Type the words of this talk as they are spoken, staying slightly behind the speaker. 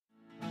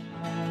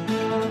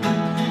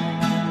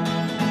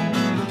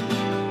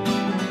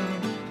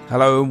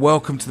Hello and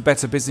welcome to the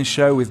Better Business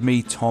Show with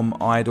me, Tom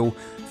Idle.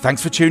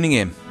 Thanks for tuning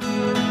in.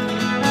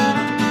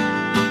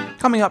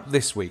 Coming up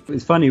this week.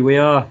 It's funny, we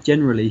are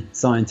generally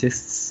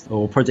scientists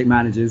or project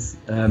managers,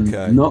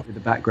 not with a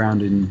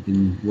background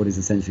in what is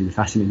essentially the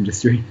fashion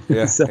industry.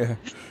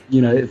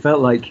 It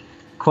felt like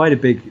quite a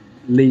big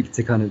leap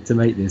to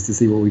make this, to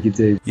see what we could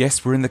do.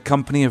 Yes, we're in the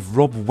company of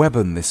Rob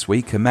Webbon this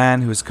week, a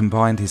man who has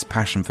combined his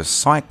passion for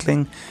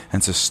cycling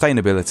and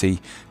sustainability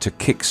to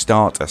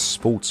kickstart a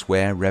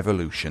sportswear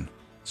revolution.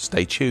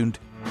 Stay tuned.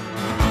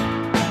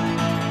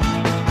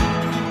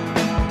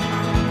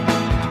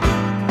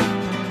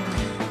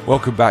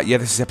 Welcome back. Yeah,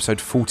 this is episode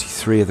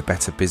 43 of the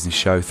Better Business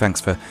Show. Thanks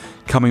for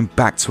coming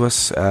back to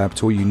us. To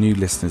all you new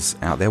listeners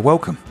out there,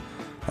 welcome.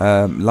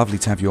 Lovely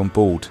to have you on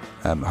board.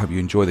 I hope you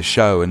enjoy the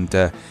show, and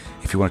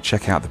if you want to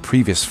check out the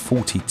previous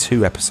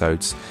 42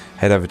 episodes,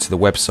 head over to the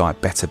website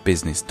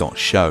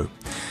betterbusiness.show.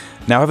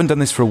 Now, I haven't done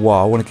this for a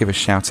while. I want to give a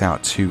shout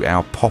out to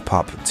our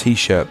pop-up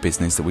t-shirt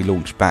business that we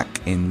launched back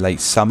in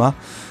late summer.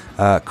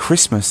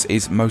 Christmas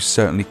is most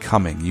certainly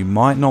coming. You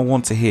might not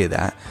want to hear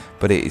that,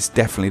 but it is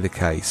definitely the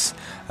case.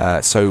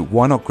 So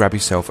why not grab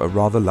yourself a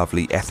rather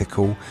lovely,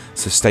 ethical,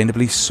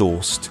 sustainably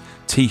sourced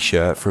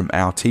t-shirt from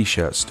our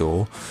t-shirt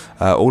store.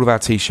 All of our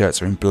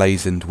t-shirts are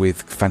emblazoned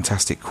with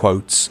fantastic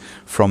quotes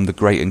from the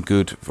great and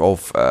good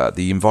of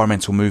the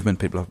environmental movement,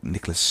 people like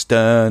Nicholas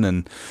Stern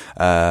and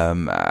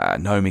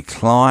Naomi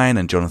Klein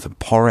and Jonathan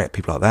Porritt,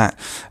 people like that.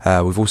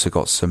 We've also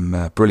got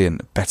some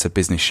brilliant Better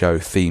Business Show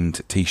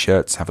themed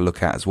t-shirts, have a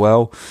look at as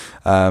well.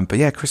 But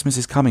yeah, Christmas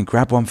is coming.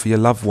 Grab one for your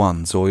loved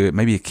ones, or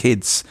maybe your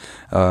kids,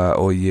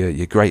 or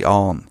your great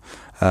aunt.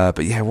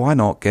 But yeah, why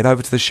not? Get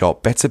over to the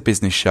shop,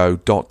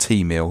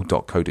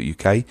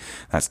 betterbusinessshow.tmill.co.uk.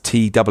 That's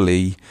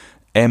TEEMILL.co.uk,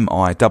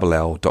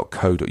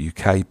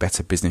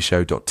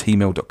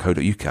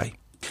 betterbusinessshow.tmill.co.uk.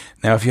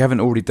 Now, if you haven't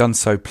already done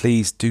so,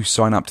 please do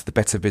sign up to the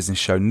Better Business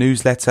Show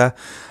newsletter.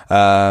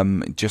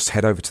 Just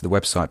head over to the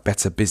website,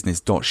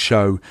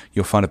 betterbusiness.show.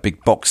 You'll find a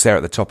big box there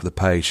at the top of the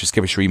page. Just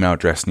give us your email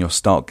address and you'll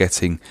start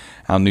getting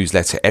our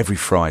newsletter every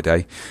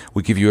Friday.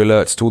 We give you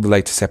alerts to all the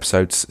latest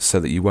episodes so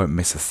that you won't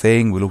miss a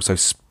thing. We'll also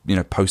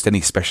post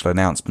any special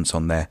announcements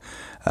on there.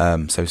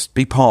 So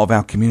be part of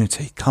our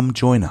community. Come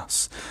join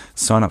us.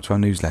 Sign up to our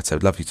newsletter.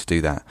 I'd love you to do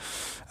that.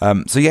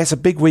 So yeah, it's a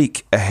big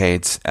week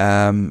ahead.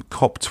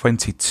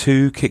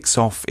 COP22 kicks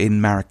off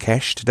in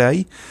Marrakesh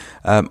today.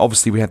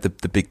 Obviously, we had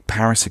the big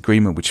Paris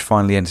Agreement, which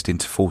finally entered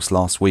into force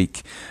last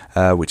week,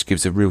 which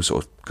gives a real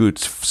sort of good,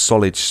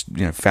 solid,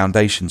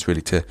 foundations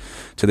really to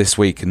this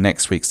week and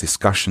next week's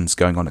discussions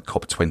going on at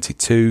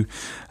COP22.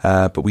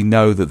 But we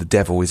know that the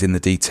devil is in the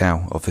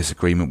detail of this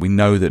agreement. We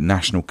know that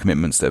national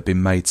commitments that have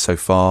been made so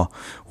far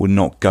will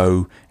not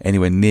go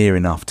anywhere near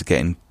enough to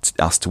getting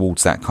us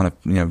towards that kind of,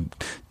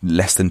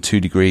 less than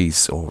 2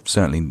 degrees, or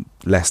certainly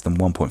less than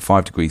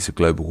 1.5 degrees of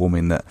global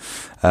warming that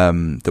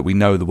we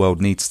know the world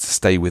needs to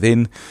stay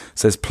within.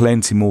 So there's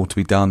plenty more to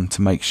be done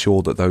to make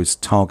sure that those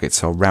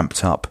targets are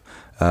ramped up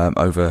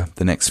over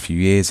the next few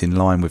years in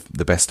line with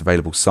the best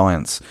available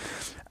science.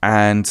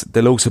 And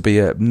there'll also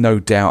be no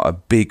doubt a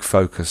big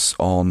focus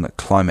on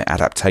climate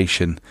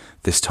adaptation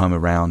this time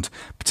around,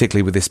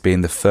 particularly with this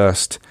being the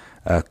first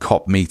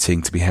COP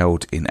meeting to be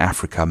held in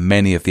Africa.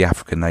 Many of the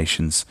African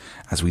nations,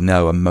 as we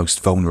know, are most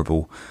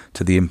vulnerable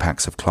to the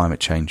impacts of climate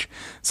change.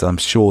 So I'm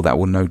sure that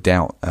will no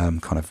doubt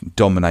kind of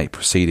dominate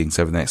proceedings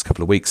over the next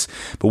couple of weeks.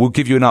 But we'll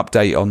give you an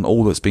update on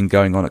all that's been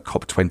going on at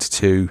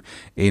COP22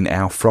 in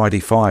our Friday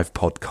 5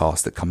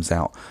 podcast that comes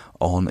out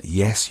on,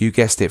 yes, you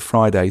guessed it,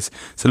 Fridays.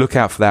 So look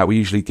out for that. We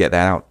usually get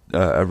that out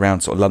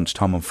around sort of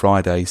lunchtime on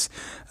Fridays.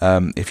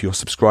 If you're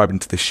subscribing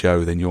to the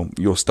show, then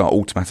you'll start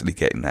automatically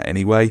getting that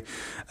anyway.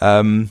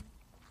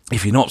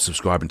 If you're not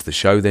subscribing to the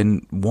show,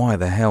 then why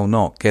the hell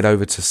not? Get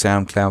over to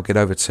SoundCloud, get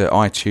over to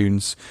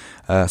iTunes,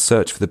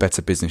 search for the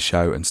Better Business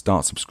Show and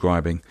start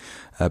subscribing.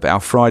 But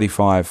our Friday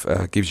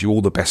 5 gives you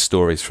all the best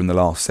stories from the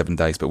last 7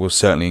 days, but we'll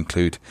certainly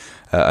include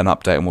an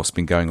update on what's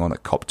been going on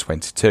at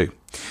COP22.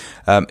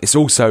 It's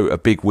also a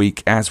big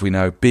week, as we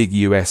know, big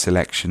US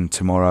election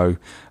tomorrow.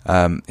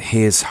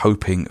 Here's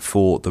hoping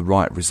for the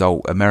right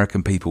result.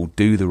 American people,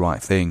 do the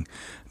right thing,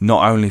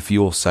 not only for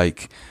your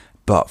sake,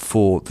 but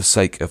for the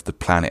sake of the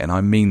planet. And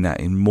I mean that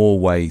in more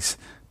ways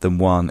than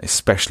one,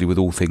 especially with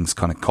all things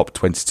kind of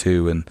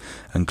COP22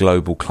 and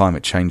global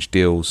climate change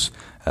deals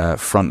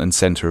front and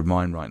centre of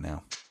mind right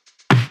now.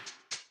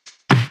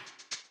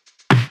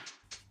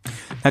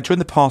 Now, during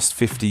the past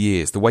 50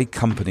 years, the way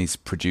companies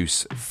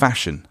produce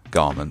fashion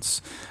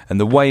garments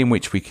and the way in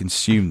which we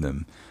consume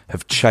them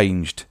have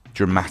changed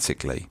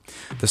dramatically.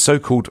 The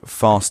so-called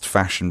fast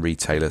fashion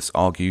retailers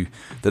argue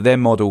that their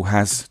model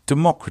has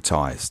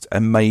democratized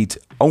and made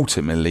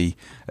ultimately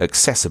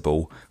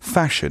accessible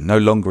fashion. No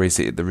longer is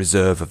it the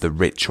reserve of the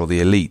rich or the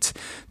elite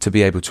to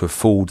be able to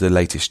afford the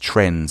latest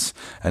trends,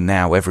 and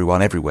now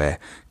everyone everywhere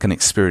can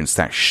experience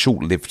that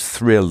short-lived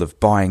thrill of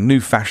buying new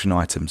fashion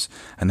items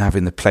and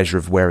having the pleasure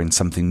of wearing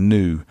something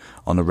new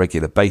on a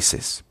regular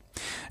basis.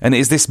 And it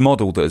is this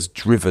model that has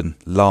driven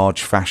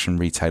large fashion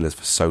retailers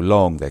for so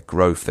long, their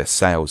growth, their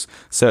sales,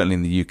 certainly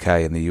in the UK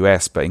and the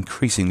US, but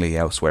increasingly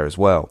elsewhere as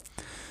well.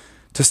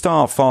 To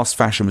start, fast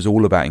fashion was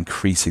all about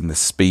increasing the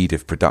speed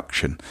of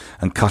production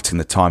and cutting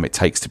the time it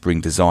takes to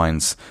bring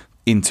designs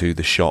into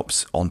the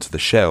shops, onto the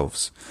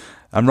shelves.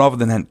 And rather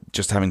than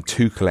just having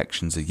 2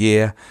 collections a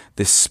year,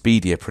 this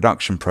speedier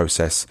production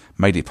process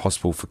made it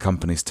possible for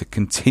companies to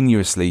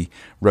continuously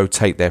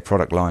rotate their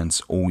product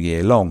lines all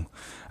year long.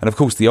 And of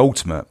course, the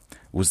ultimate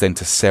was then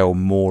to sell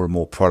more and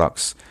more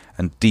products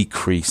and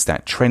decrease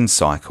that trend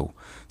cycle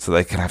so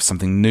they could have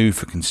something new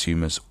for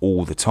consumers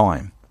all the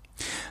time.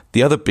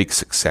 The other big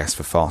success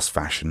for fast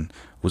fashion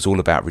was all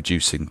about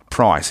reducing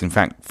price. In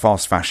fact,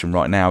 fast fashion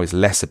right now is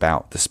less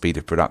about the speed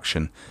of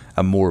production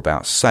and more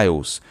about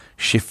sales,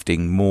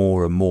 shifting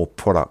more and more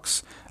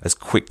products as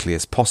quickly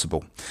as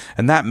possible.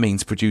 And that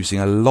means producing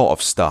a lot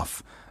of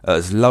stuff at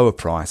as low a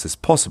price as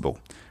possible,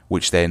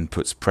 which then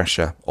puts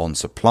pressure on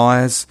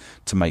suppliers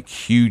to make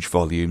huge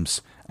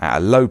volumes at a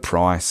low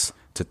price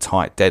to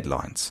tight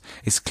deadlines.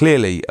 It's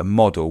clearly a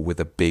model with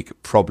a big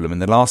problem. In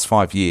the last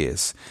 5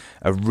 years,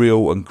 a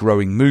real and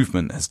growing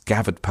movement has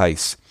gathered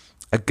pace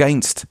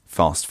against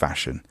fast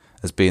fashion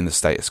as being the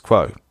status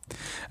quo.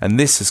 And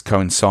this has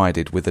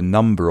coincided with a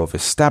number of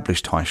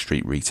established high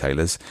street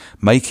retailers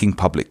making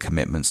public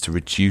commitments to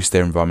reduce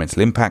their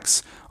environmental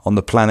impacts on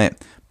the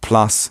planet,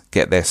 plus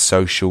get their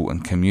social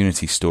and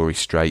community story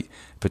straight,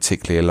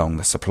 particularly along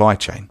the supply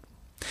chain.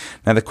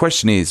 Now, the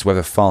question is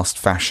whether fast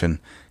fashion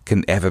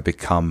can ever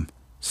become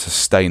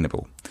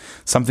sustainable,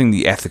 something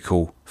the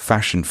Ethical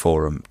Fashion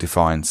Forum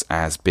defines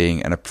as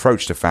being an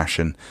approach to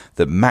fashion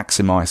that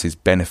maximises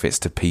benefits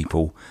to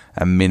people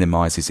and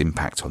minimises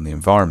impact on the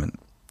environment.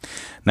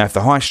 Now, if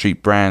the high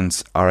street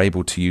brands are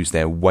able to use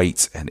their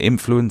weight and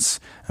influence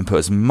and put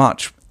as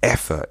much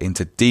effort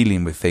into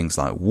dealing with things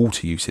like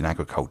water use in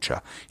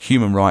agriculture,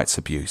 human rights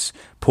abuse,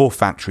 poor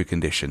factory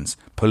conditions,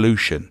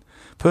 pollution,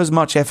 put as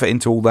much effort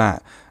into all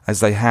that as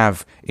they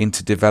have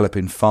into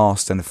developing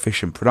fast and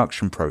efficient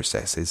production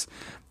processes,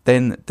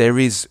 then there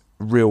is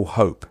real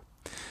hope.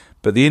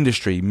 But the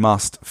industry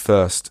must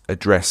first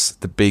address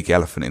the big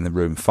elephant in the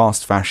room.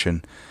 Fast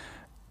fashion,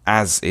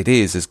 as it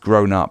is, has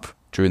grown up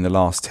during the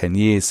last 10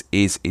 years,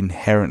 is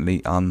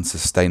inherently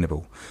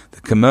unsustainable.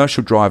 The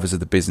commercial drivers of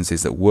the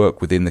businesses that work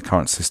within the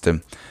current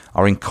system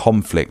are in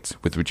conflict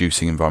with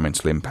reducing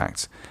environmental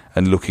impact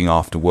and looking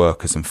after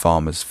workers and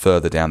farmers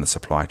further down the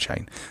supply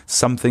chain.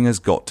 Something has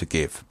got to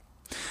give.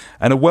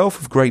 And a wealth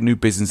of great new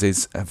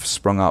businesses have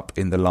sprung up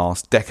in the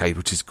last decade,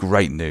 which is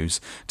great news,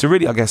 to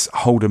really, I guess,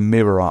 hold a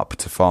mirror up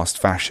to fast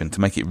fashion,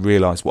 to make it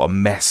realise what a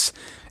mess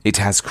it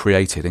has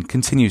created and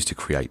continues to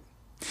create.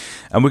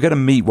 And we're going to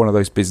meet one of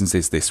those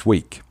businesses this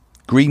week.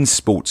 Grn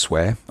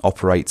Sportswear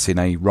operates in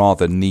a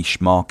rather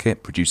niche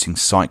market, producing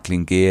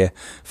cycling gear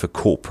for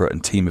corporate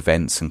and team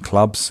events and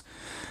clubs.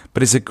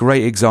 But it's a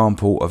great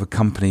example of a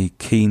company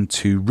keen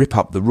to rip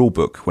up the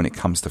rulebook when it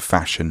comes to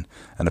fashion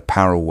and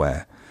apparel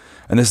wear.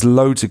 And there's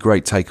loads of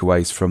great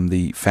takeaways from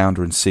the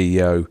founder and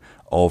CEO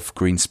of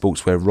Grn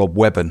Sportswear, Rob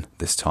Webbon,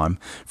 this time,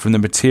 from the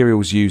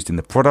materials used in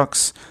the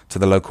products to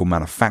the local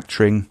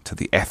manufacturing to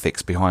the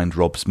ethics behind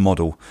Rob's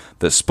model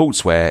that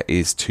sportswear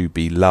is to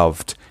be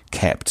loved,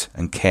 kept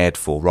and cared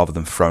for rather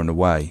than thrown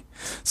away,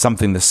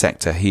 something the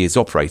sector he is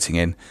operating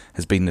in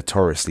has been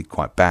notoriously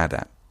quite bad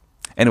at.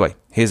 Anyway,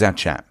 here's our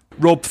chat.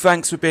 Rob,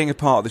 thanks for being a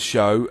part of the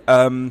show.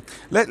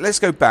 Let's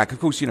go back. Of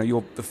course, you know,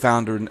 you're the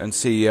founder and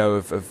CEO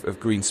of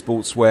Grn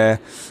Sportswear,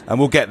 and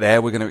we'll get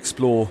there. We're going to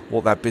explore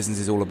what that business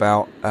is all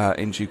about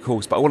in due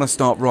course. But I want to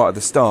start right at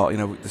the start, you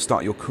know, the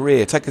start of your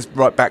career. Take us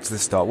right back to the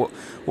start.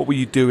 What were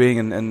you doing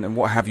and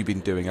what have you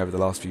been doing over the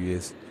last few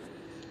years?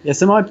 Yeah,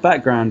 so my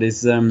background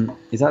is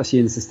actually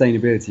in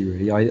sustainability,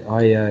 really.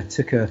 I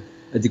took a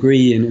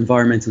degree in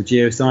environmental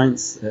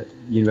geoscience at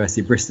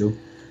University of Bristol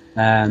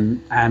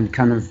and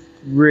kind of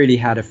really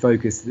had a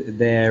focus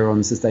there on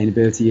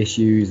sustainability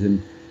issues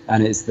and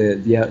it's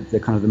the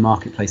kind of the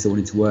marketplace I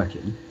wanted to work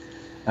in.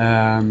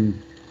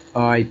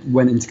 I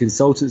went into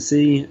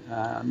consultancy,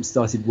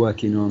 started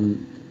working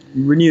on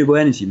renewable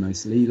energy,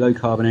 mostly low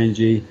carbon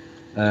energy,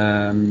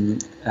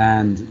 and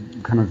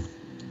kind of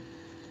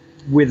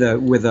with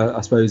a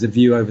I suppose a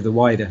view over the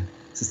wider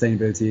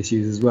sustainability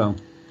issues as well.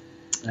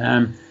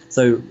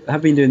 So I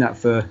have been doing that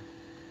for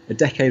a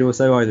decade or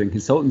so, either in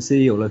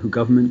consultancy or local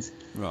government.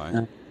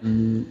 Right.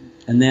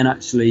 And then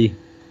actually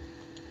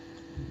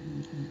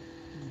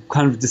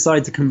kind of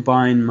decided to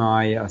combine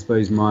my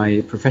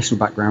professional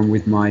background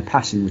with my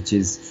passion, which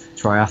is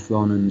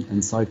triathlon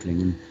and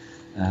cycling.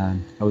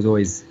 And I was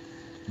always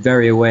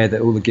very aware that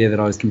all the gear that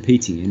I was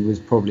competing in was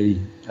probably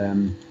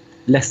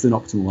less than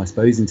optimal, I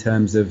suppose, in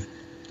terms of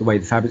the way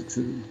the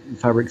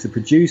fabrics are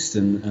produced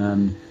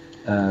and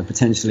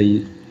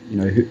potentially, you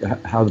know,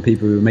 how the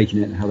people who were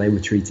making it, how they were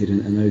treated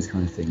and those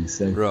kind of things.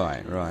 So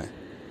Right.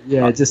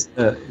 Yeah, just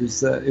it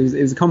was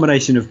a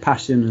combination of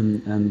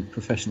passion and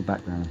professional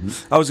background.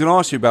 I was going to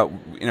ask you about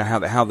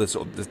how the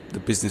sort of the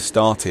business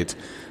started,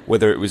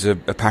 whether it was a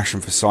passion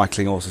for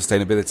cycling or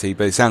sustainability,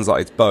 but it sounds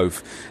like it's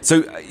both.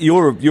 So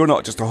you're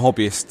not just a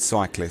hobbyist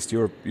cyclist;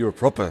 you're a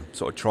proper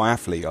sort of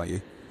triathlete, are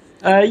you?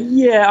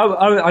 Yeah,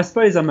 I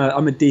suppose I'm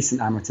a decent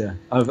amateur.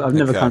 I've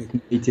never kind of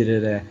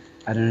competed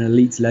at an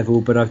elite level,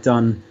 but I've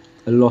done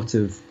a lot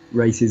of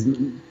races,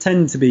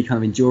 tend to be kind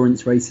of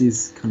endurance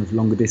races, kind of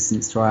longer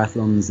distance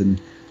triathlons and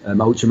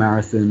ultra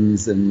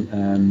marathons and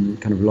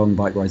kind of long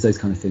bike rides, those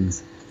kind of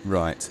things.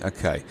 Right.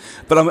 Okay.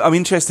 But I'm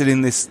interested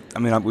in this. I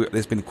mean,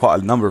 there's been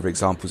quite a number of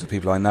examples of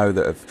people I know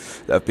that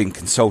have been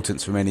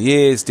consultants for many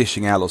years,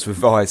 dishing out lots of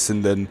advice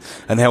and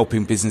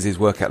helping businesses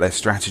work out their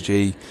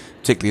strategy,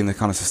 particularly in the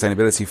kind of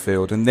sustainability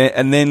field, and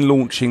then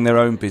launching their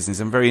own business.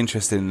 I'm very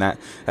interested in that.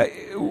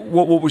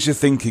 What was your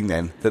thinking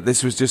then? That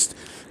this was just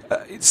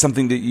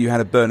something that you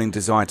had a burning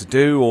desire to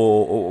do,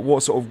 or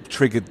what sort of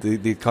triggered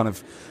the kind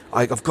of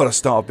I've got to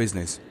start a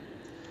business?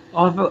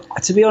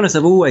 To be honest,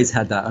 I've always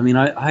had that. I mean,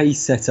 I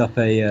set up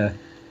a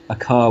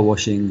car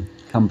washing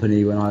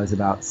company when I was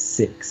about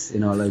 6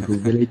 in our local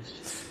village,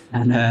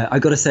 and I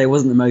got to say it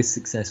wasn't the most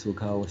successful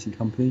car washing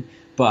company.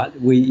 But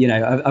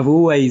I've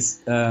always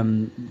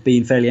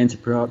been fairly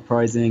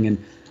enterprising and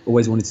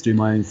always wanted to do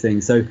my own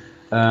thing. So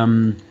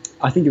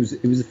I think it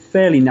was a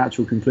fairly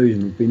natural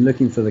conclusion. I've been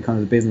looking for the kind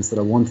of the business that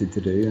I wanted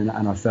to do,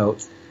 and I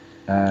felt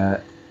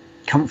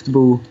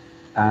comfortable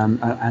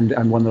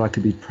and one that I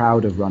could be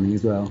proud of running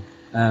as well.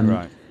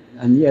 Right.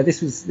 And yeah,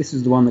 this was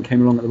the one that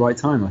came along at the right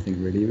time. I think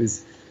really it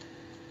was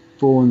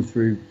born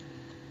through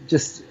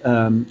just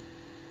a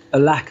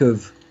lack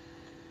of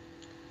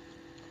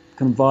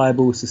kind of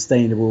viable,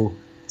 sustainable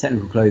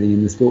technical clothing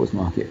in the sports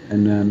market,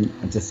 and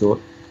I just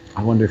thought,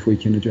 I wonder if we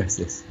can address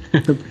this.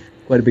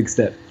 Quite a big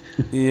step.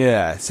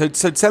 Yeah. So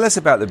tell us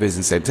about the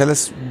business then. Tell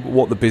us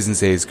what the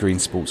business is, Grn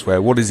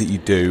Sportswear. What is it you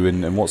do,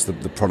 and what's the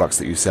products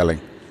that you're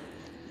selling?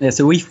 Yeah,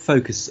 so we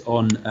focus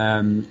on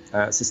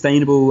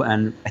sustainable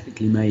and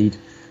ethically made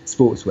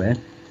sportswear,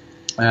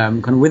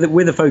 kind of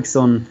with a focus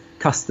on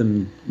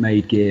custom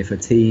made gear for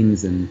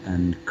teams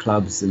and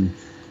clubs and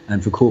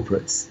for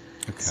corporates.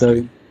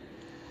 Okay.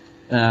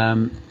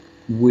 So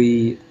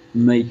we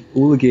make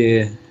all the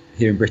gear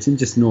here in Britain,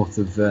 just north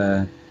of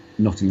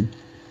Nottingham,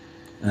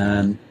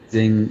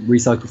 using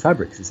recycled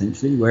fabrics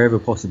essentially wherever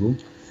possible.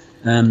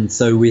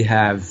 So we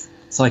have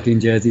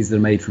cycling jerseys that are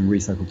made from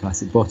recycled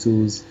plastic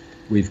bottles.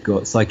 We've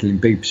got cycling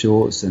bib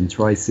shorts and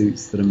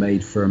tri-suits that are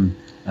made from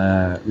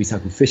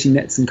recycled fishing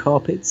nets and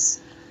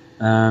carpets.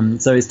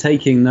 So it's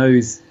taking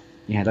those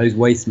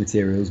waste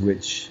materials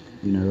which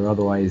are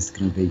otherwise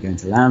going to be going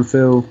to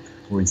landfill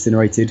or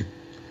incinerated,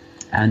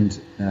 and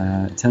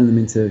turn them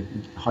into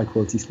high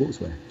quality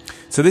sportswear.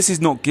 So this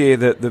is not gear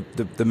that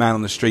the man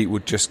on the street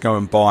would just go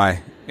and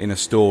buy in a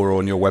store or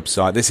on your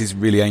website. This is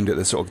really aimed at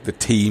the sort of the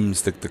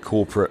teams, the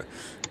corporate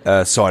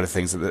side of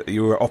things. That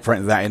you're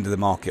operating at that end of the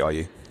market, are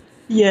you?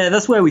 Yeah,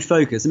 that's where we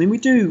focus. I mean, we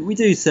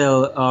do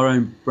sell our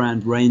own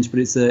brand range, but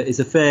it's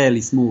a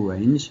fairly small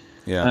range.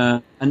 Yeah.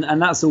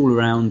 And that's all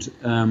around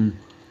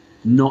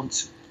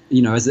not,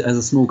 as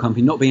a small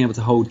company, not being able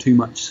to hold too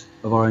much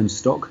of our own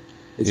stock.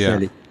 It's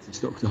fairly expensive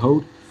stock to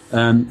hold,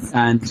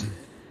 and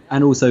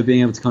also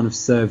being able to kind of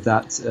serve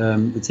that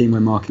the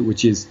teamwear market,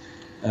 which is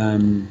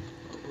kind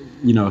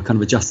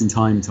of a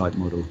just-in-time type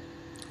model.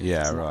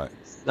 Yeah, so right.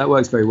 That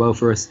works very well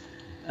for us,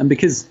 and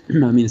because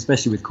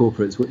especially with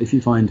corporates, if you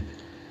find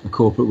a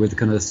corporate with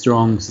kind of a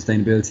strong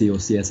sustainability or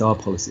CSR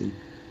policy,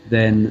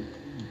 then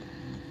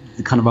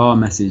the kind of our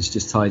message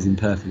just ties in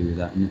perfectly with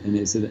that, and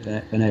it's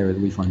an area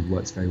that we find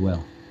works very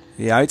well.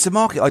 Yeah, it's a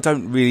market I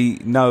don't really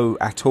know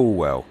at all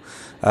well.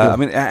 I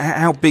mean,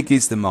 how big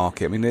is the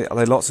market? I mean, are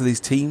there lots of these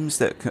teams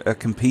that are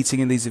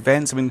competing in these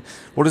events? I mean,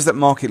 what does that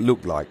market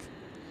look like?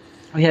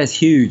 Oh, yeah, it's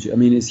huge. I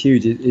mean, it's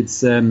huge.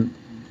 It's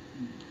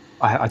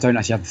I don't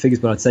actually have the figures,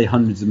 but I'd say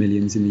hundreds of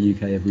millions in the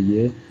UK every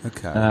year.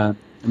 Okay.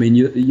 I mean,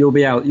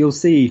 you'll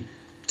see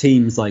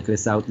team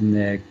cyclists out in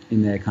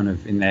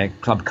their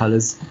club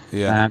colours.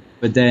 Yeah.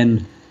 But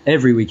then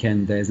every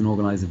weekend there's an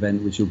organised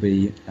event which will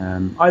be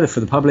either for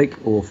the public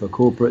or for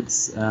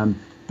corporates.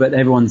 But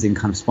everyone's in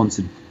kind of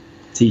sponsored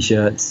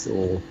T-shirts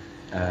or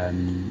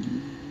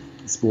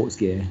sports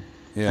gear.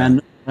 Yeah.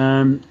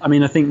 And I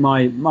mean, I think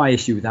my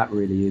issue with that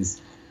really is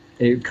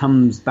it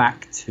comes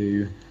back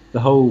to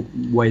the whole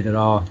way that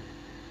our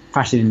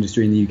fashion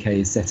industry in the UK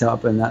is set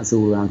up, and that's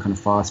all around kind of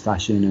fast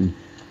fashion and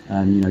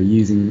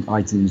using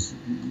items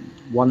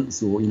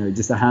once or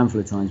just a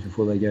handful of times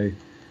before they go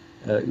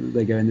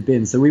in the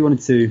bin. So we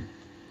wanted to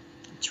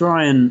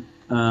try and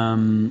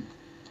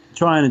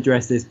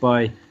address this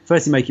by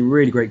firstly making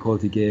really great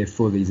quality gear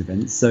for these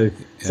events, so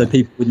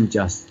people wouldn't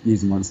just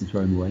use them once and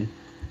throw them away.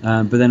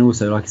 But then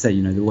also, like I say,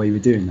 the way we're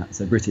doing that,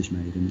 so British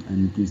made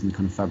and using the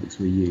kind of fabrics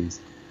we use.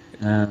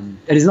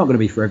 It is not going to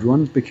be for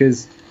everyone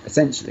because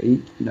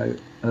essentially,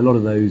 a lot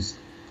of those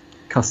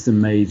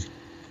custom made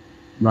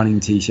running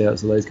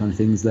T-shirts or those kind of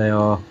things, they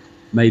are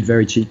made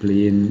very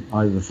cheaply in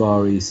either the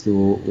Far East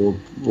or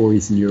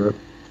Eastern Europe,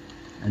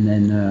 and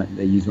then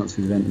they're used once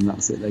for the event, and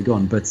that's it, they're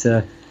gone. But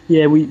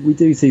yeah, we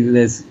do see that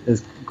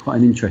there's quite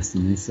an interest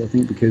in this. I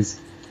think because,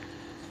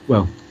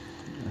 well,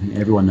 I think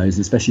everyone knows,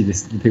 especially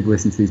the people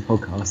listening to these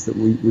podcasts, that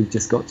we've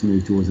just got to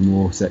move towards a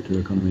more circular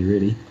economy,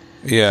 really.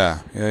 Yeah.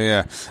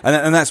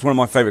 And that's one of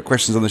my favourite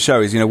questions on the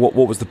show is, what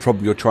was the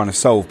problem you're trying to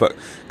solve? But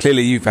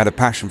clearly you've had a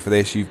passion for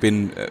this. You've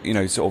been,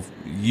 sort of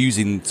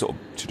using sort of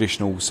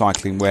traditional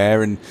cycling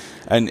wear and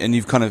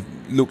you've kind of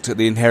looked at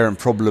the inherent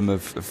problem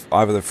of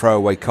either the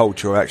throwaway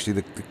culture or actually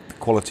the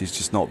quality is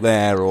just not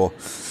there, or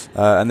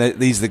and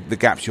these are the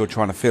gaps you're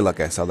trying to fill, I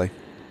guess, are they?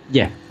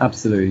 Yeah,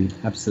 absolutely.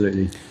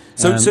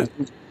 So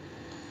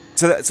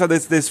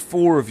there's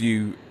four of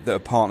you that are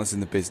partners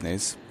in the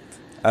business.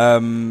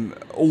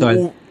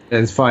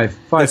 There's five.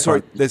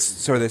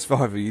 There's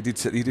five of you. You did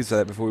say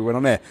that before we went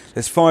on air.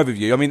 There's five of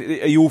you. I mean,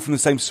 are you all from the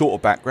same sort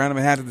of background? I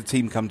mean, how did the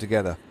team come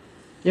together?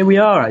 Yeah, we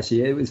are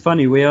actually. It was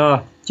funny. We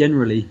are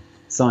generally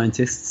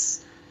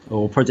scientists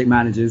or project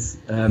managers,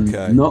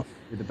 not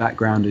with a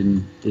background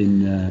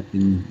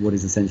in what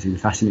is essentially the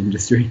fashion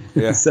industry.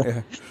 Yeah,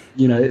 so,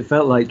 it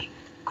felt like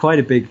quite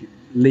a big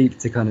leap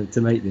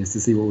to make this,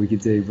 to see what we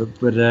could do. But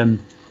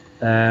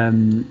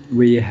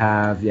we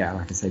have,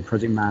 like I say,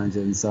 project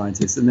managers and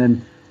scientists, and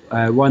then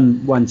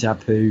one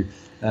chap who,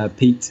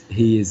 Pete,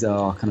 he is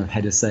our kind of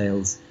head of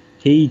sales.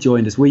 He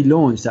joined us. We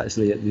launched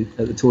actually at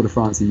the Tour de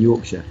France in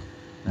Yorkshire.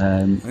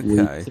 We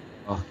took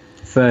our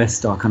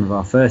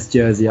first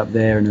jersey up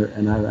there,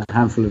 and a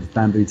handful of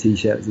bamboo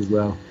t-shirts as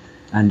well,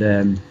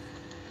 and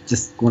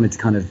just wanted to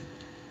kind of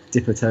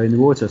dip a toe in the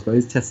water, I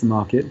suppose, test the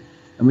market,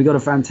 and we got a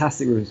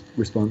fantastic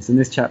response. And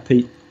this chap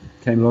Pete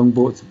came along,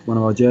 bought one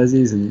of our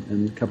jerseys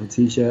and a couple of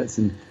t-shirts,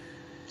 and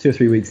 2 or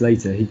 3 weeks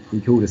later he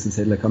called us and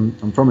said, look,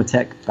 I'm from a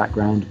tech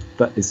background,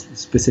 but it's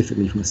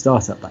specifically from a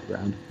startup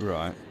background.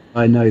 Right.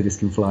 I know this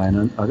can fly,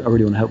 and I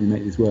really want to help you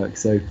make this work.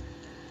 So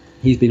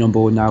he's been on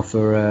board now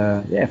for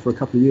a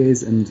couple of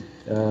years, and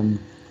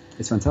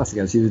it's fantastic.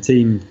 Actually, the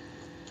team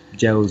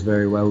gels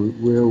very well.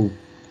 We're all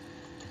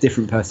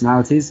different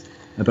personalities,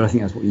 but I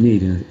think that's what you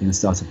need in a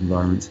startup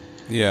environment.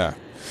 Yeah.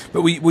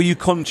 But were you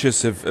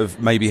conscious of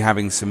maybe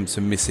having some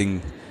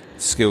missing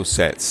skill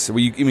sets?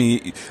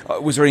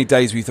 Was there any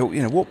days where you thought,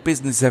 what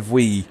business have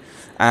we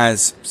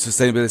as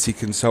sustainability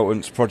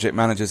consultants, project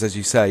managers, as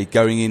you say,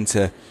 going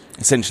into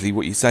essentially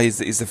what you say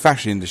is the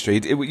fashion industry?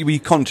 Were you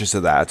conscious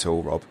of that at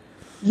all, Rob?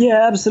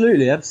 Yeah,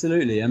 absolutely.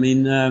 I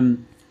mean,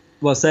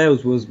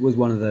 sales was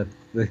one of the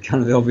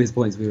kind of the obvious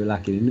points we were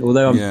lacking in.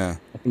 Although I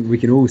think we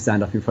can all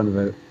stand up in front of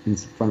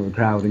a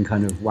crowd and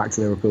kind of wax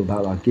lyrical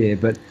about our gear,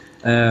 but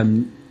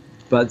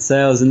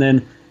sales. And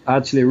then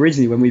actually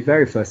originally when we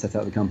very first set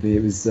out the company,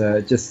 it was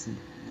just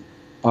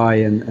I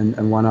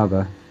and one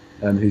other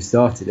who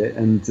started it,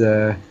 and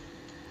the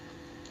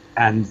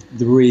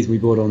reason we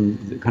brought on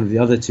kind of the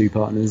other two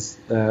partners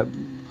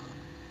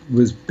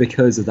was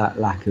because of that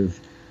lack of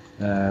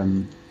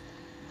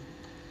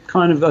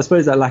I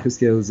suppose that lack of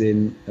skills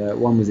in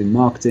one was in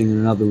marketing and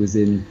another was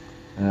in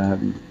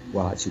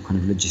actually kind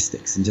of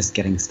logistics and just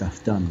getting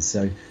stuff done.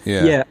 So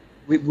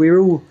we're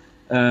all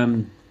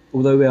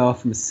although we are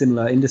from a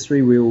similar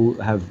industry, we all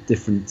have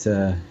different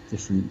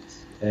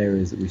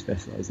areas that we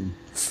specialise in.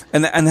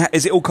 And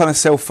is it all kind of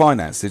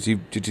self-financed? Did you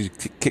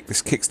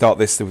kickstart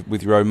this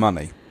with your own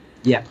money?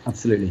 Yeah,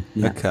 absolutely.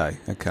 Yeah.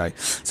 Okay.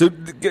 So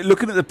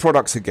looking at the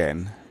products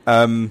again,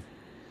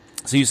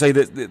 so you say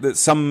that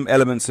some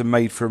elements are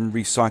made from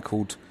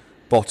recycled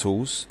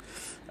bottles.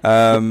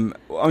 I mean,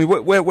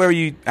 where are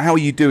you? How are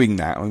you doing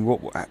that? I mean,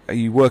 what are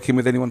you working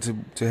with anyone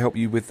to help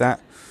you with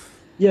that?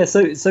 Yeah.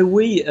 So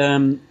we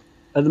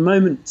at the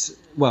moment,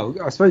 well,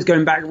 I suppose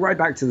going right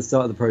back to the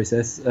start of the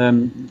process,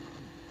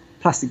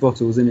 plastic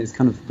bottles in its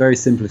kind of very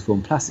simplest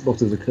form. Plastic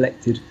bottles are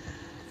collected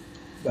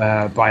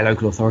by a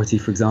local authority,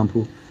 for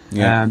example,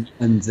 and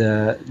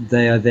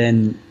they are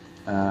then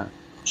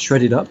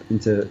shredded up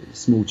into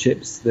small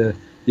chips. The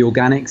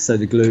organics, so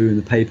the glue and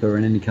the paper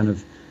and any kind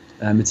of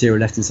material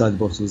left inside the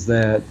bottles,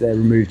 they're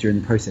removed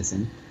during the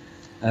processing.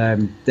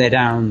 They're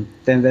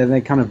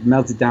kind of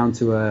melted down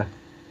to a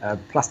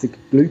plastic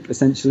gloop,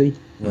 essentially,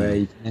 where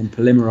you can then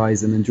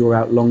polymerize them and draw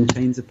out long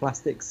chains of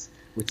plastics,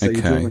 you're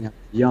drawing out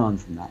yarn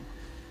from that.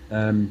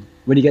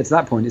 When you get to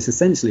that point, it's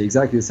essentially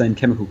exactly the same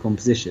chemical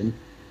composition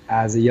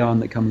as a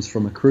yarn that comes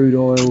from a crude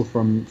oil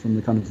from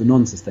the kind of the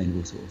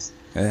non-sustainable source.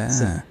 Yeah.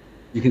 So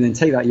you can then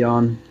take that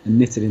yarn and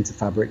knit it into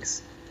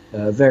fabrics.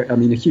 A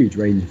huge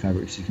range of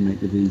fabrics you can make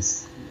with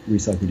these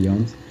recycled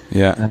yarns.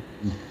 Yeah.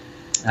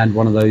 And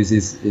one of those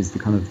is the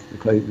kind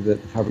of the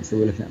fabrics that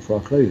we're looking at for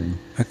our clothing.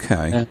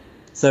 Okay.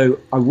 So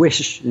I wish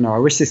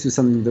this was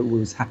something that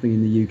was happening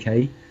in the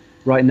UK.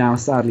 Right now,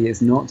 sadly,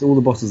 it's not. All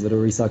the bottles that are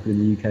recycled in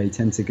the UK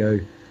tend to go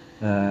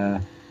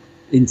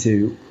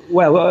into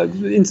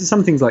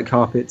some things like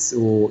carpets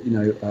or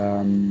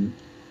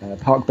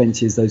park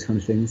benches, those kind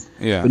of things.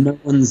 Yeah. But no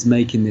one's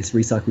making this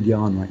recycled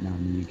yarn right now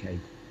in the UK.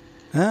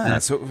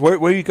 So where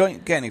are you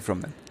getting it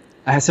from then?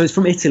 So it's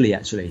from Italy,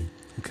 actually.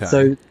 Okay.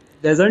 So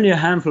there's only a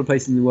handful of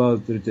places in the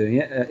world that are doing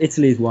it.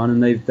 Italy is one,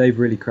 and they've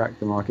really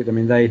cracked the market. I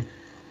mean,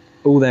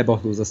 all their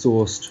bottles are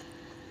sourced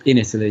in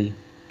Italy,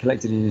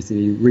 collected in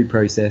Italy,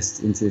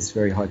 reprocessed into this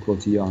very high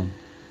quality yarn.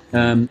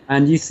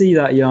 And you see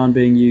that yarn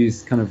being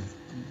used kind of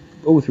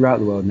all throughout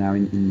the world now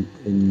in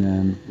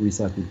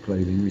recycled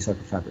clothing,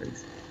 recycled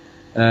fabrics.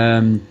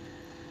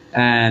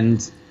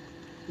 And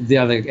the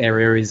other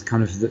area is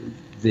kind of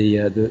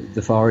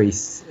the Far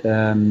East.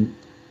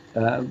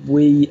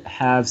 We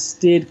have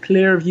steered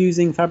clear of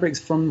using fabrics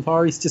from the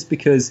Far East just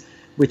because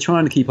we're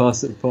trying to keep our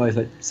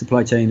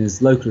supply chain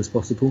as local as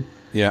possible.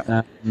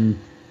 Yeah.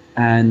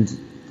 And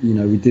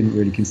we didn't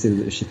really consider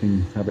that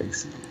shipping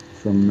fabrics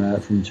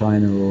from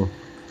China or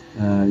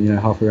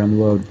halfway around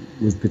the world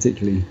was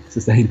particularly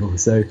sustainable.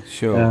 So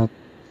sure.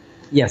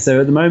 So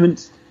at the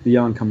moment the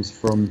yarn comes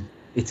from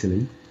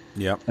Italy.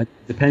 Yeah.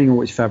 Depending on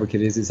which fabric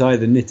it is, it's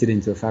either knitted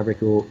into a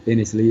fabric or in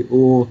Italy,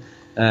 or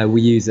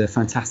we use a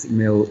fantastic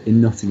mill in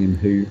Nottingham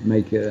who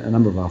make a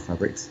number of our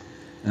fabrics.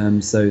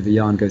 So the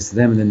yarn goes to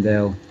them, and then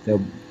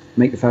they'll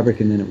make the fabric,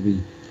 and then it will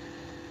be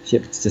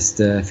shipped just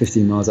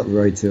 15 miles up the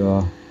road to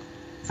our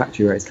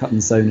factory where it's cut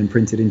and sewn and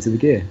printed into the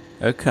gear.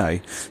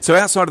 Okay. So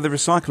outside of the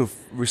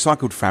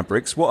recycled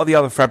fabrics, what are the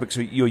other fabrics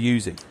you're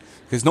using?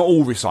 Because not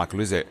all recycled,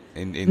 is it?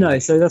 No,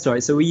 so that's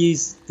right. So we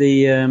use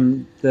the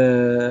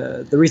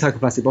recycled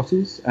plastic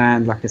bottles,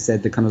 and like I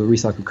said, the kind of the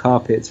recycled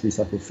carpets,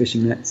 recycled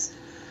fishing nets.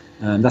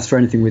 That's for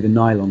anything with a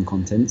nylon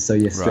content, so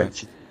your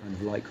stretchy kind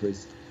of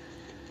lycras.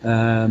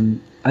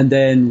 And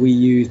then we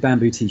use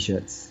bamboo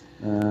t-shirts,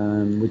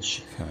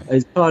 which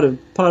is part of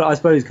I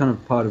suppose kind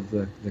of part of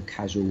the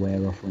casual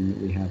wear offering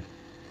that we have.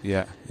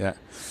 Yeah.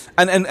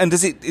 And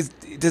does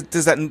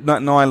that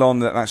nylon,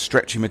 that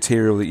stretchy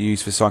material that you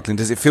use for cycling,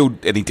 does it feel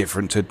any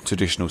different to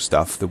traditional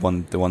stuff, the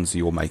ones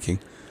you're making?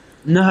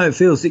 No, it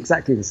feels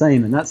exactly the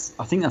same, and I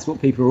think that's what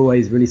people are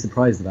always really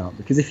surprised about,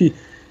 because if you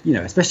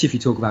especially if you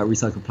talk about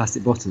recycled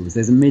plastic bottles,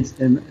 there's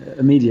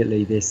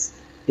immediately this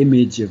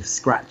image of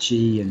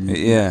scratchy and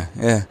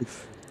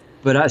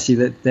but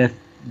actually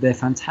they're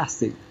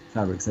fantastic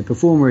fabrics. They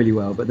perform really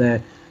well, but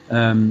they're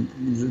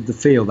the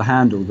feel, the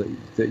handle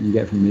that you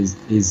get from them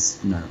is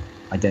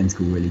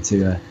identical really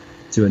to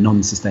a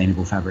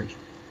non-sustainable fabric.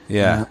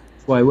 That's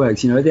why it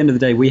works. At the end of the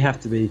day,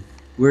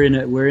 we're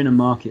in a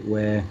market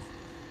where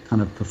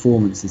kind of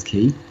performance is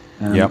key,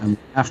 and we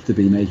have to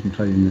be making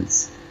clothing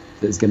that's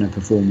going to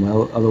perform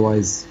well.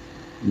 Otherwise,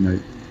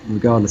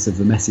 regardless of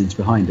the message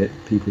behind it,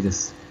 people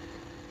just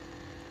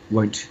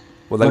won't.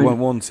 Well, they won't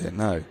want it.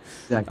 No.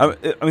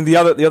 Exactly. I mean, the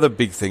other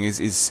big thing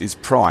is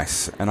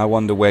price, and I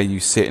wonder where you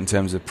sit in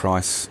terms of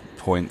price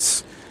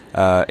points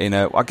in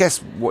I guess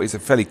what is a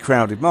fairly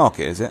crowded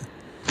market, is it?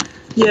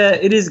 Yeah,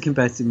 it is a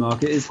competitive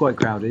market. It's quite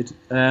crowded.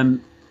 I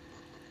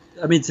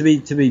mean, to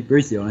be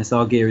brutally honest,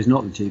 our gear is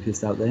not the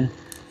cheapest out there.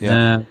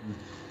 Yeah.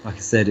 Like I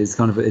said, it's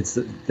kind of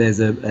there's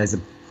a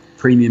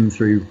premium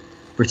through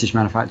British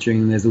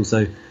manufacturing, and there's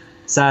also,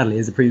 sadly,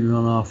 there's a premium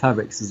on our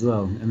fabrics as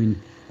well. I mean,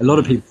 a lot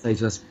of people say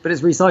to us, but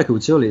it's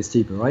recycled, surely it's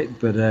cheaper, right?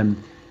 But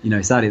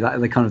sadly, that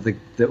the kind of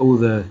all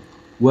the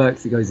work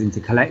that goes into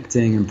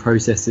collecting and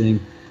processing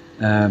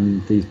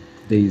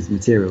these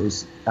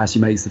materials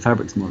actually makes the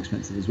fabrics more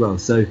expensive as well.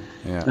 So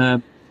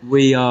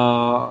we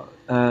are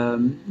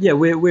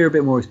we're a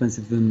bit more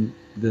expensive than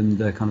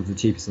the kind of the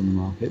cheapest on the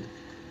market,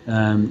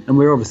 and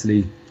we're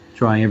obviously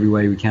trying every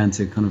way we can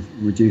to kind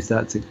of reduce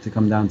that to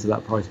come down to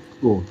that price,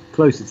 or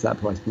closer to that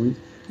price point.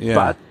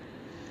 But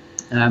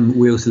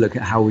we also look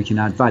at how we can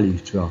add value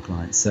to our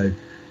clients. So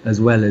as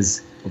well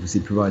as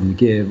obviously providing the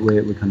gear,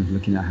 we're kind of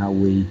looking at how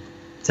we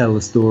tell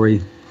the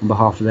story on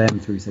behalf of them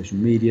through social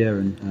media,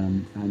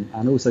 and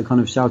also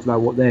kind of shout about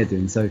what they're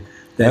doing. So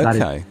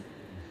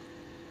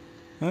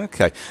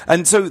Okay.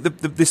 And so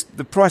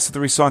the price of the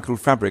recycled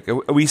fabric,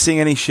 are we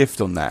seeing any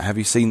shift on that? Have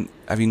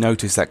you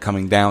noticed that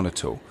coming down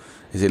at all?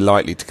 Is it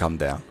likely to come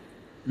down?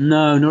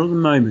 No, not at the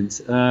moment.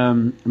 I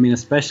mean,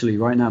 especially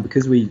right now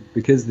because the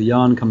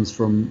yarn comes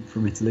from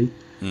Italy.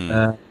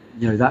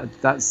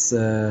 That's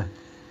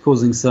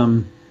causing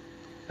some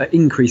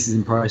increases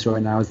in price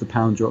right now as the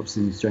pound drops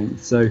in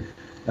strength. So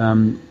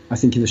I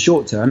think in the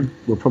short term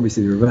we'll probably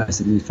see the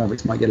reverse, and these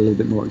fabrics might get a little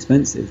bit more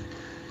expensive,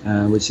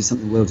 which is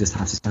something we'll just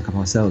have to suck up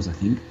ourselves, I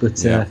think.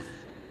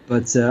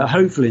 But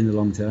hopefully in the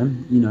long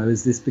term,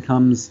 as this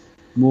becomes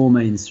more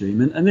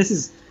mainstream, and this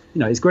is.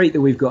 It's great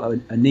that we've got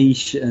a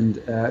niche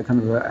and kind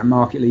of a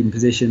market-leading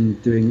position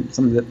doing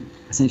something that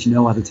essentially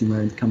no other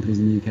teamwear companies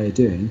in the UK are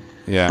doing.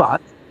 Yeah.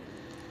 But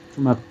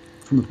from a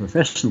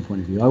professional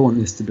point of view, I want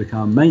this to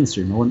become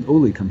mainstream. I want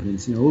all the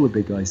companies, all the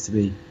big guys, to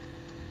be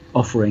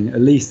offering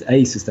at least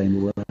a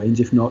sustainable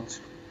range, if not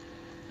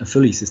a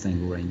fully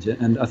sustainable range.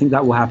 And I think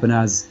that will happen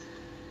as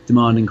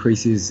demand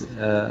increases,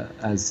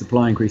 as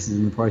supply increases,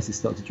 and the prices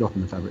start to drop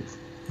in the fabrics.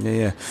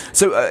 Yeah.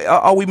 So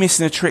are we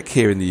missing a trick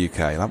here in the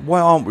UK? Like, why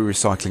aren't we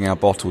recycling our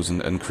bottles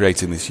and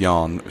creating this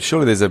yarn?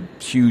 Surely there's a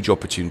huge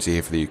opportunity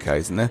here for the UK,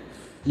 isn't there?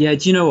 Yeah,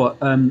 do you know what?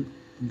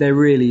 There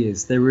really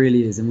is,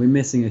 and we're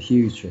missing a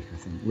huge trick, I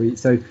think.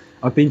 So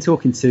I've been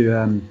talking to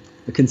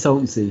a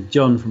consultancy,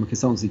 John from a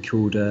consultancy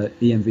called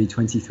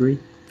EMV23.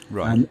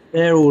 Right.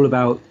 They're all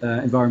about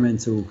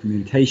environmental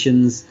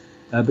communications,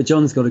 But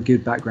John's got a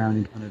good background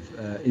in kind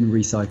of in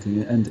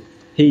recycling, and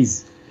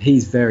he's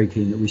very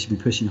keen that we should be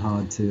pushing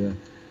hard to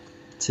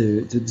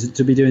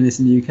be doing this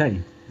in the UK.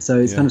 So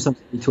it's kind of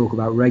something we talk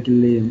about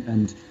regularly,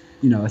 and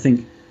I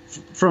think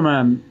from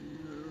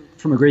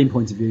a green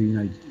point of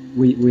view,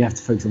 we have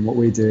to focus on what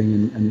we're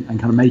doing and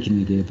kind of making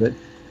the gear, but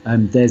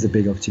there's a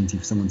big opportunity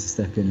for someone to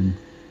step in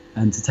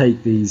and to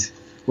take these,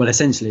 well,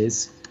 essentially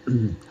it's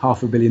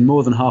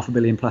more than half a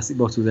billion plastic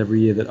bottles every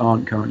year that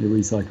aren't currently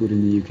recycled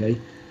in the UK,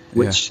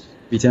 which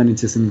be turned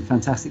into some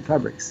fantastic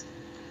fabrics.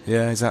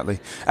 Yeah, exactly.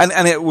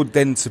 And it would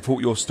then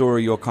support your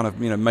story, your kind of,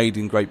 made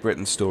in Great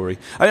Britain story.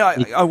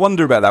 I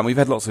wonder about that. And we've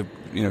had lots of,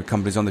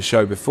 companies on the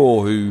show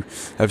before who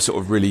have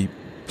sort of really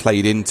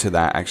played into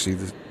that. Actually,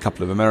 there's a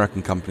couple of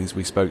American companies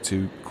we spoke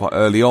to quite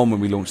early on when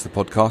we launched the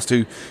podcast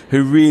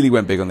who really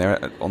went big on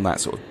that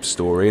sort of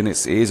story. And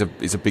it is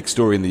a big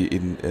story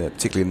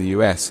particularly in the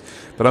US.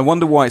 But I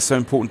wonder why it's so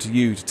important to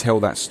you to tell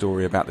that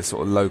story about this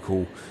sort of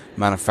local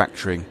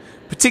manufacturing,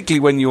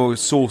 particularly when you're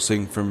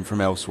sourcing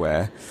from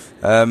elsewhere.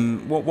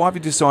 Why have you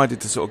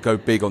decided to sort of go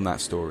big on that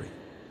story?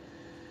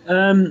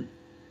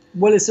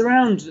 Well, it's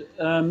around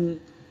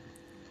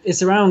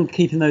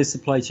keeping those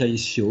supply chains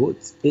short.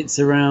 It's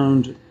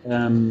around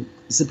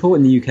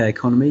supporting the UK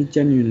economy.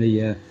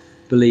 Genuinely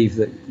believe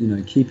that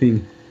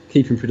keeping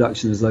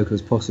production as local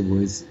as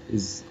possible is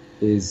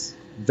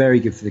very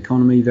good for the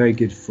economy, very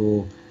good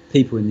for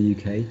people in the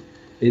UK.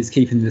 It's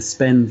keeping the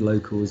spend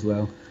local as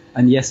well.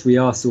 And yes, we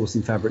are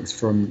sourcing fabrics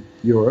from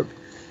Europe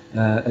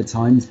at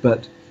times,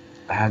 but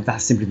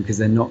that's simply because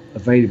they're not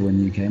available in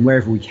the UK. And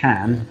wherever we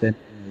can, then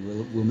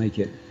we'll make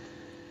it.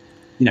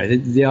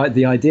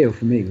 The ideal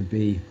for me would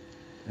be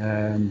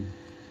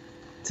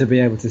to be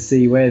able to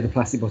see where the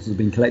plastic bottles have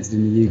been collected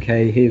in the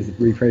UK. Here's the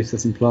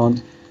reprocessing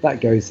plant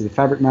that goes to the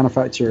fabric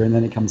manufacturer, and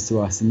then it comes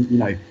to us.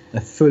 And a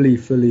fully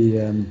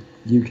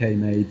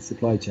UK-made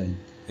supply chain.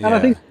 Yeah. And I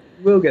think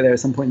we'll get there at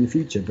some point in the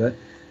future, but.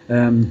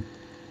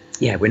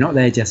 We're not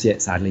there just yet,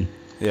 sadly.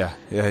 Yeah.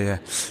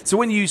 So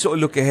when you sort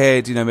of look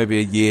ahead, maybe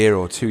a year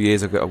or 2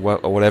 years or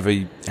whatever,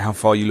 how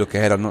far you look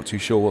ahead, I'm not too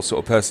sure what sort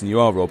of person you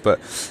are, Rob. But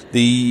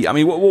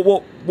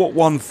what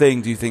one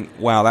thing do you think?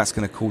 Wow, that's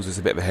going to cause us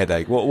a bit of a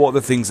headache. What are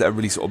the things that are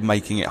really sort of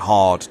making it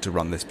hard to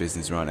run this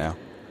business right now?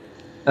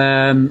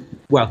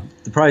 Well,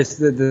 the price,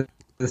 the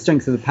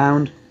strength of the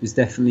pound is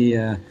definitely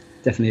a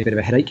bit of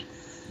a headache.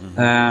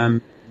 Mm-hmm.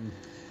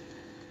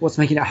 What's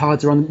making it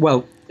hard to run?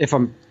 Well, if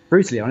I'm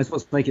brutally honest,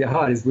 what's making it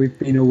hard is we've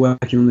been all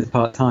working on this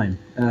part-time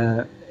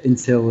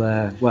until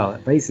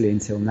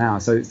now.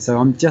 So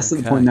I'm just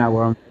at the point now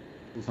where I'm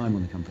full-time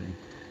on the company.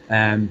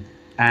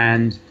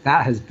 And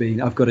that has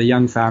been, I've got a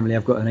young family,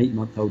 I've got an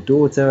 8-month-old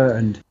daughter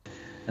and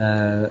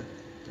a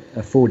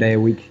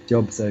 4-day-a-week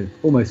job, so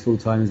almost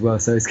full-time as well.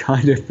 So it's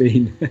kind of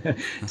been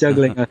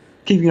juggling,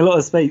 keeping a lot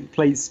of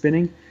plates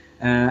spinning,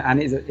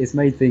 and it's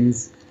made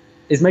things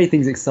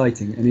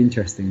exciting and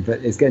interesting,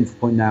 but it's getting to the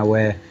point now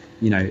where,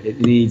 it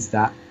needs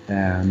that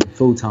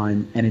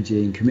full-time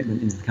energy and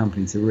commitment into the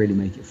company to really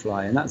make it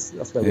fly, and that's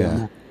where we are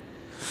now.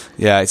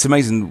 Yeah, it's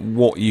amazing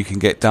what you can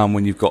get done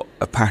when you've got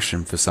a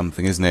passion for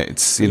something, isn't it?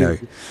 It's even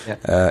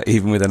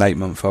with an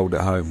 8-month-old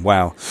at home.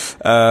 Wow,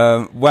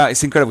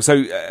 it's incredible.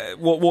 So,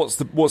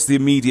 what's the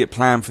immediate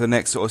plan for the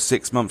next sort of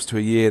 6 months to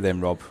a year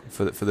then, Rob,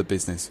 for the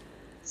business?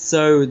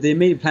 So the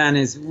immediate plan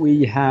is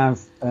we have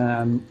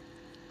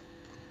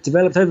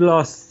developed over the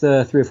last 3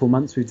 or 4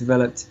 months. We've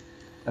developed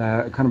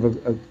kind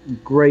of a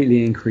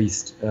greatly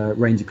increased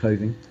range of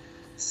clothing.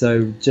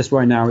 So just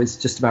right now, it's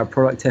just about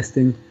product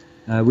testing.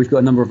 We've got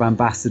a number of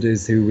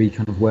ambassadors who we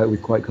kind of work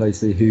with quite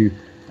closely who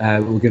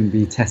we're going to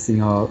be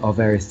testing our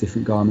various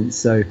different garments.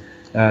 So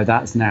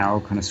that's now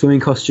kind of swimming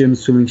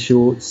costumes, swimming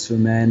shorts for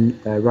men,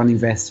 running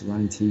vests,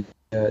 running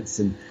t-shirts,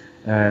 and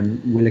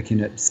we're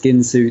looking at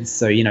skin suits.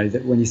 So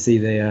that when you see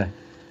the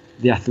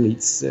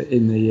athletes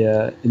in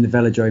the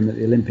velodrome at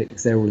the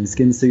Olympics, they're all in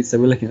skin suits. So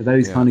we're looking at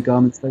those kind of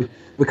garments. So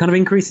we're kind of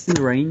increasing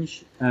the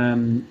range,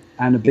 and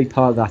a big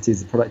part of that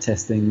is the product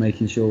testing,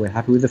 making sure we're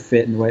happy with the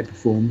fit and the way it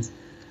performs,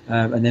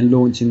 and then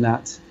launching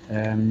that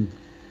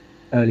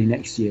early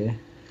next year.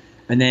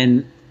 And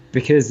then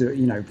because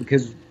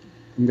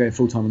I'm going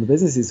full time on the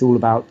business, it's all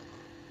about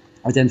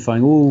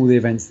identifying all the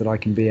events that I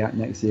can be at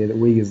next year, that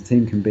we as a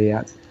team can be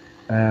at.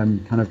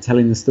 Kind of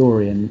telling the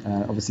story and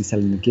obviously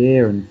selling the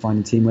gear and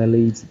finding teamwear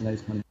leads and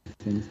those kind of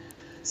things.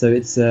 So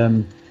it's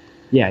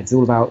it's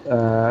all about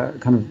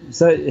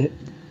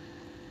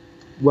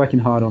working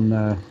hard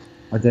on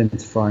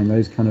identifying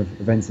those kind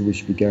of events that we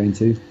should be going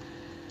to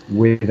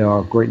with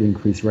our greatly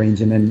increased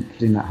range, and then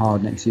hitting that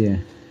hard next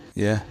year.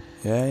 Yeah.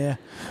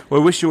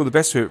 Well, I wish you all the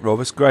best with it, Rob.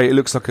 It's great.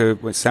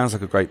 It sounds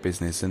like a great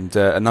business, and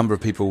a number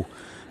of people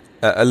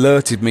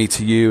alerted me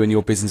to you and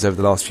your business over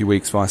the last few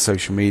weeks via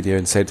social media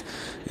and said,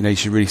 you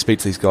should really speak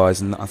to these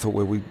guys. And I thought,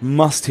 well, we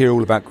must hear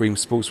all about Grn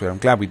Sportswear. I'm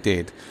glad we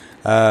did.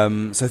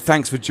 So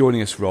thanks for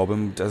joining us, Rob.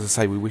 And as I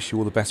say, we wish you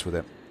all the best with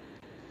it.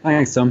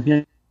 Thanks, Tom.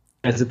 Yeah,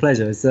 it's a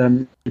pleasure. It's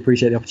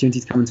appreciate the opportunity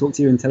to come and talk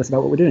to you and tell us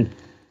about what we're doing.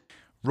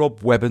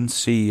 Rob Webbon,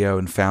 CEO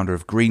and founder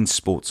of Grn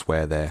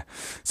Sportswear there.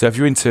 So if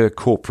you're into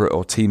corporate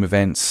or team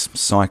events,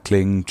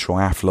 cycling,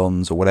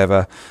 triathlons or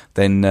whatever,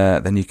 then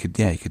you could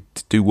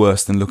do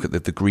worse than look at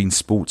the Grn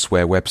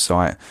Sportswear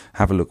website.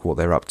 Have a look what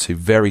they're up to.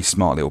 Very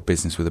smart little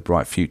business with a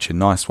bright future.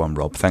 Nice one,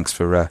 Rob. Thanks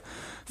for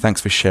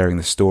sharing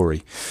the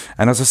story.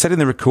 And as I said in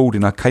the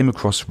recording, I came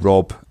across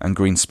Rob and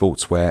Grn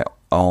Sportswear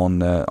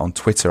on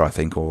Twitter, I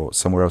think, or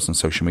somewhere else on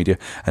social media.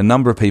 A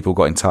number of people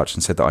got in touch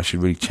and said that I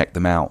should really check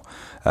them out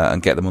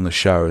and get them on the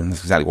show, and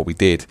that's exactly what we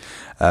did.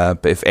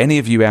 But if any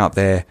of you out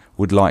there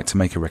would like to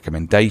make a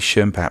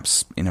recommendation,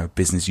 perhaps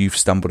business you've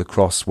stumbled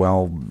across,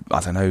 well, I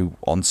don't know,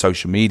 on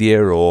social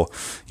media, or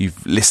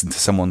you've listened to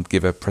someone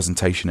give a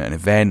presentation at an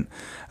event,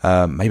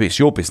 maybe it's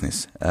your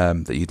business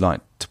that you'd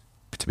like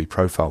to be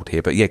profiled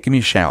here. But yeah, give me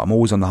a shout. I'm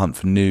always on the hunt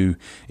for new,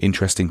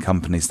 interesting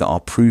companies that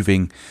are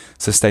proving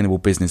sustainable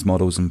business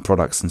models and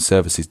products and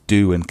services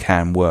do and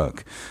can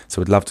work.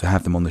 So I'd love to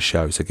have them on the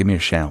show. So give me a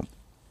shout.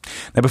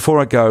 Now,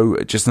 before I go,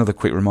 just another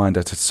quick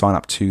reminder to sign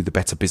up to the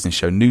Better Business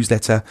Show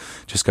newsletter.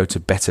 Just go to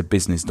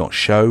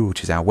betterbusiness.show,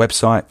 which is our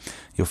website.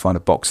 You'll find a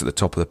box at the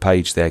top of the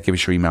page there. Give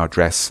us your email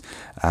address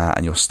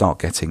and you'll start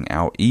getting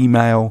our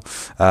email.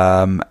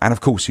 And of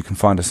course, you can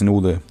find us in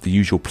all the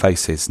usual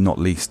places, not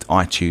least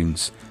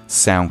iTunes,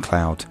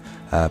 SoundCloud,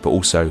 but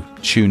also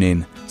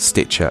TuneIn,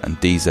 Stitcher and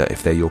Deezer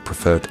if they're your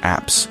preferred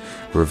apps.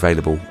 We're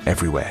available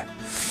everywhere.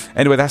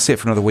 Anyway, that's it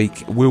for another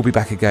week. We'll be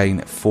back again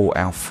for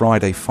our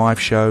Friday 5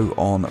 show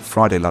on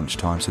Friday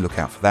lunchtime, so look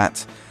out for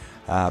that.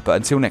 But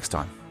until next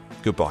time,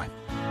 goodbye.